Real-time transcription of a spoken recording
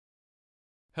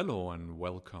Hello and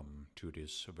welcome to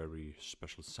this very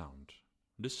special sound.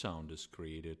 This sound is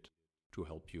created to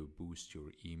help you boost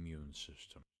your immune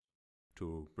system,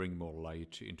 to bring more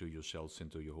light into your cells,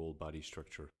 into your whole body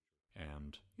structure,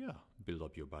 and build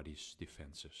up your body's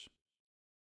defenses.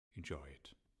 Enjoy it.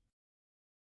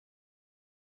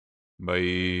 Bye.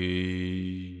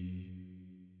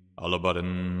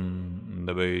 Alabaran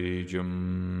the Beijum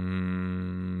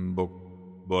book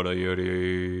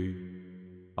Bodayari.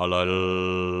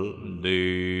 Alal de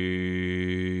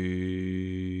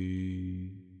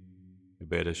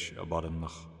Bedish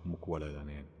abadanach mukwaladan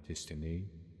tistini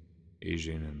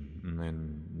Asian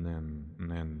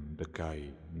nen the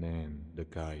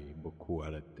kai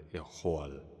bukwalat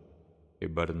ehol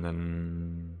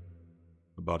Ibarnan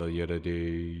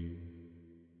Badayade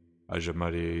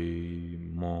Ajamari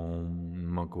Mon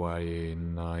Magwai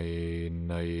Nai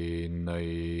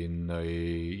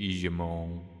Ijimon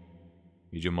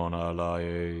Ijamon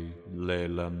alaye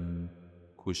lelan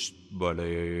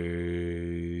kustbale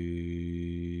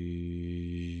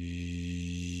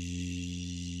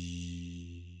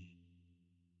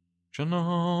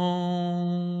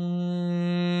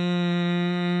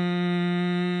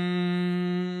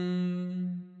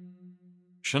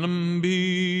Shanam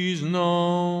bees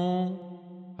no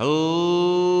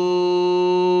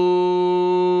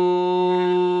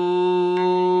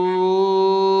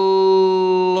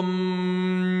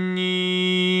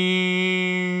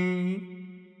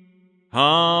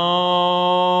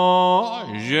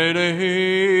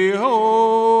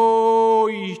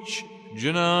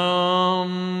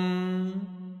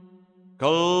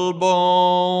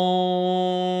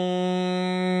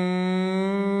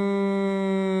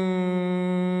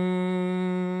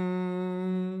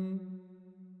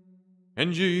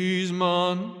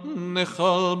Enjizman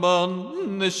nechalban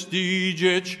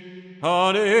nestijech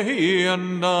Harei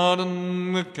annadan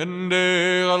kende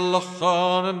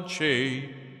alachan che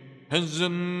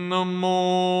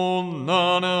Henzenamon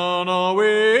nana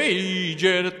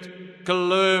wejeret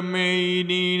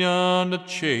Kalemedina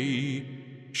che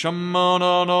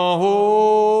Shamana ho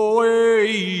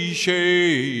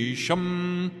she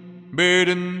sham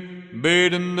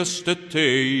beden the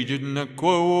stage na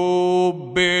quo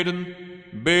beden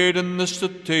the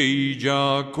stage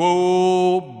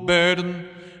quo beden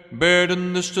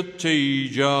the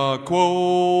stage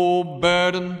quo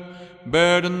beden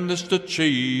the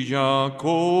stage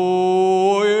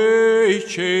quo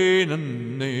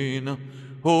chenena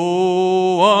ho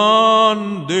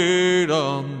andera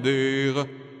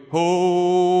ho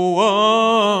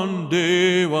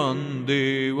andeva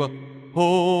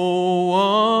ho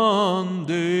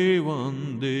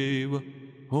andeva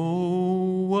ho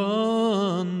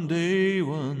andeva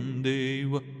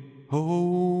ho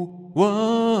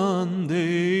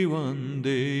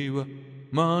andeva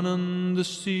mananda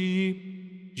si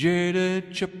jede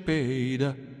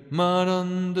chapeda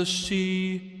mananda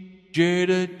si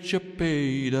jede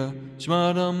chapeda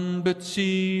smaram betsi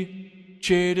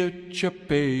jede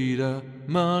chapeda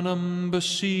manam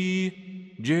basi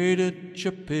jede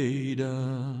chapeda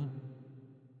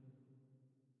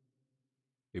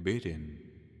Ibeden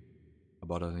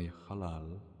Abadani halal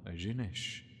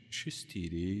jinesh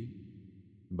shistiri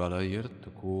balayert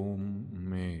kum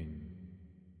men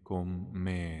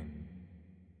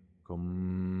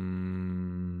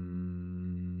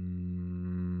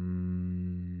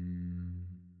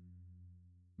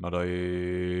Maday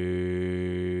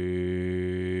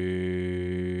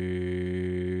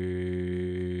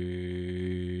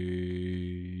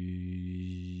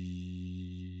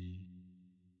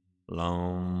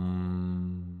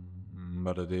Lam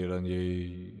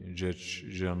Badadiranye Jech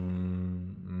Jan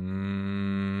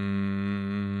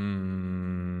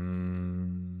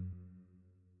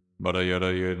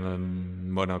Badayarayan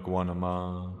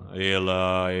Banakwanama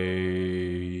Elai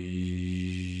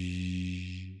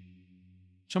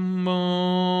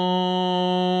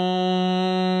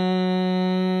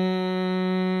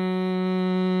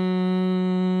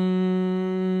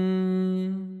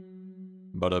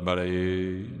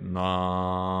Badabari na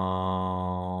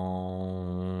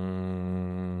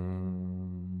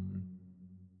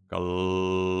Kal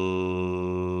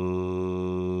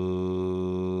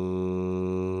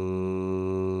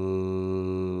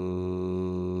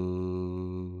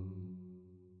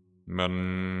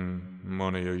Man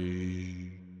Money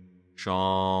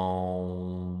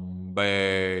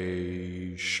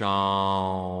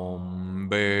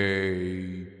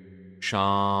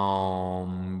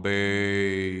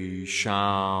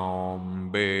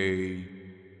Shambe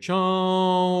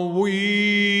Chawiyan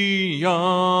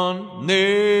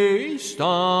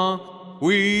Nesta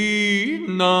we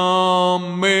na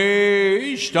me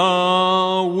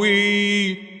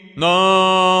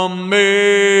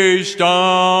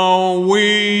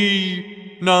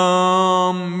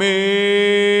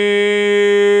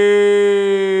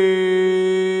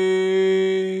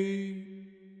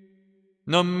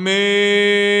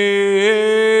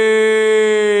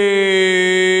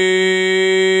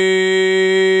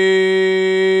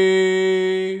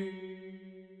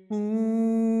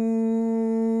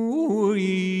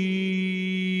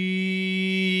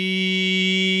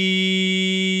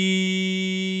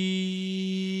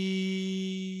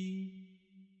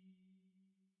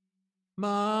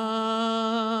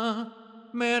Ma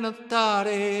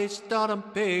menatare staram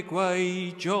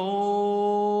pequai Joan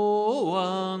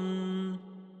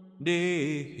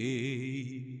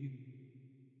de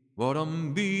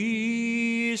Voram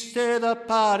biste da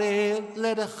pare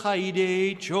let a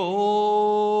haide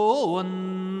Joan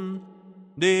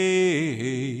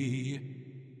de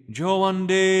Joan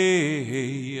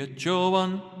de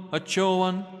Joan a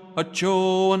Joan a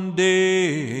Joan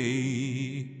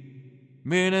de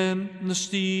Menen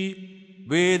nasti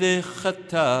vede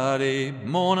khatare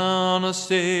monana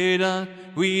seda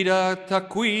vida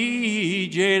taqui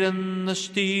jeden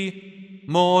nasti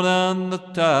monan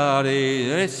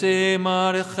natare ese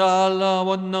mare khala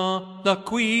wana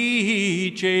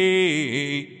taqui che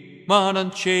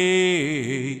mananche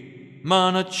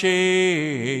manache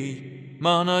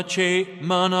manache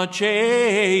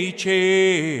manache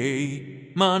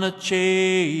che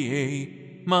manache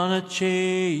Mana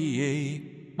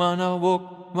che, mana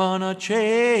wok, mana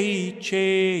che.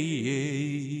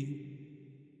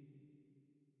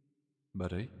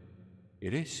 Barai,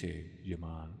 erese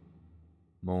jaman,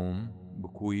 mon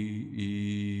bukui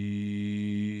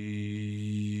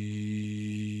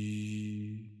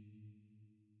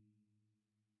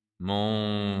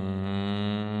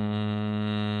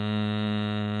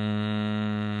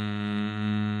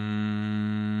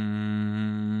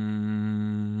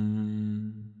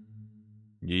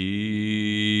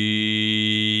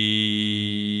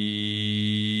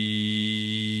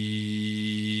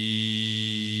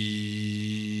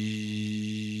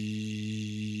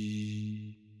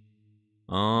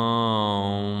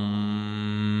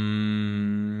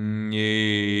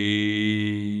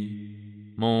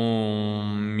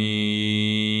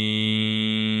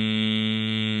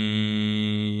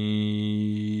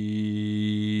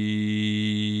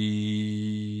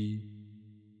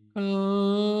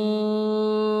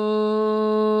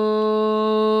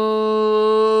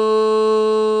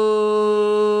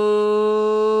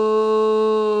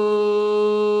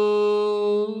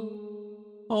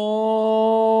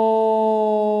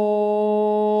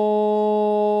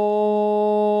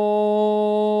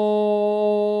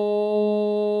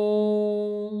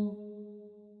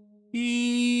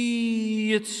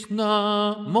It's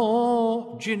na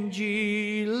mo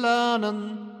jinjilanan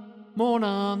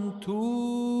monantu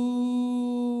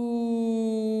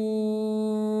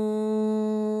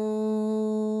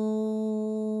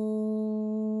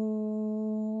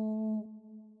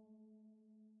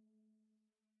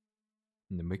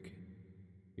Nemek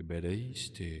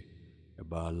ibereiste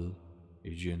ebal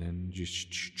ejenen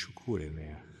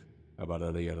jichukurener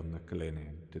abalayarna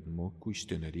klenen tedmo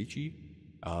kuistenerici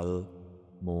al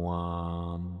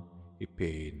moan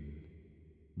ipen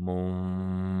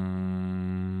mon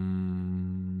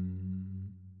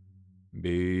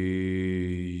be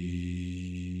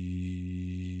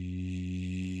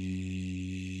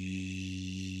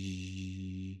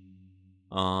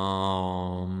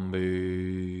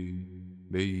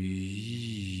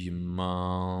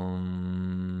man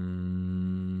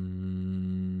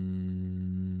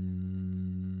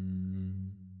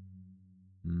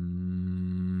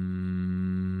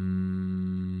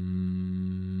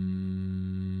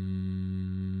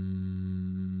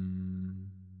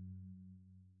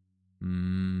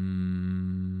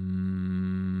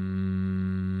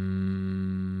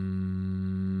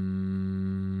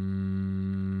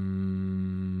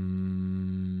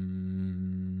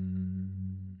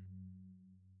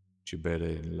ci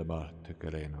bere in la batte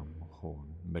carenam hon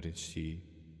merisi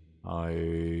ai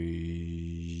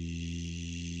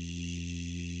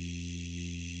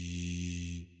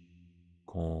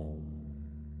com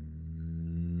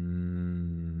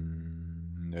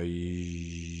ai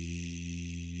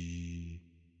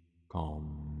com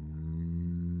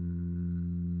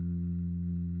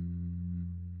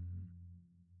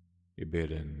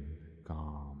iberen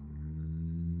com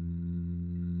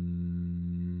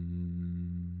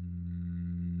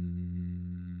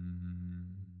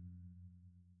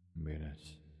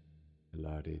Meras,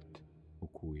 larit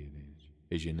ukuyenes,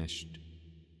 ejenest,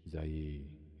 zayi,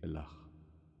 elach,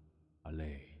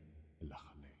 alei.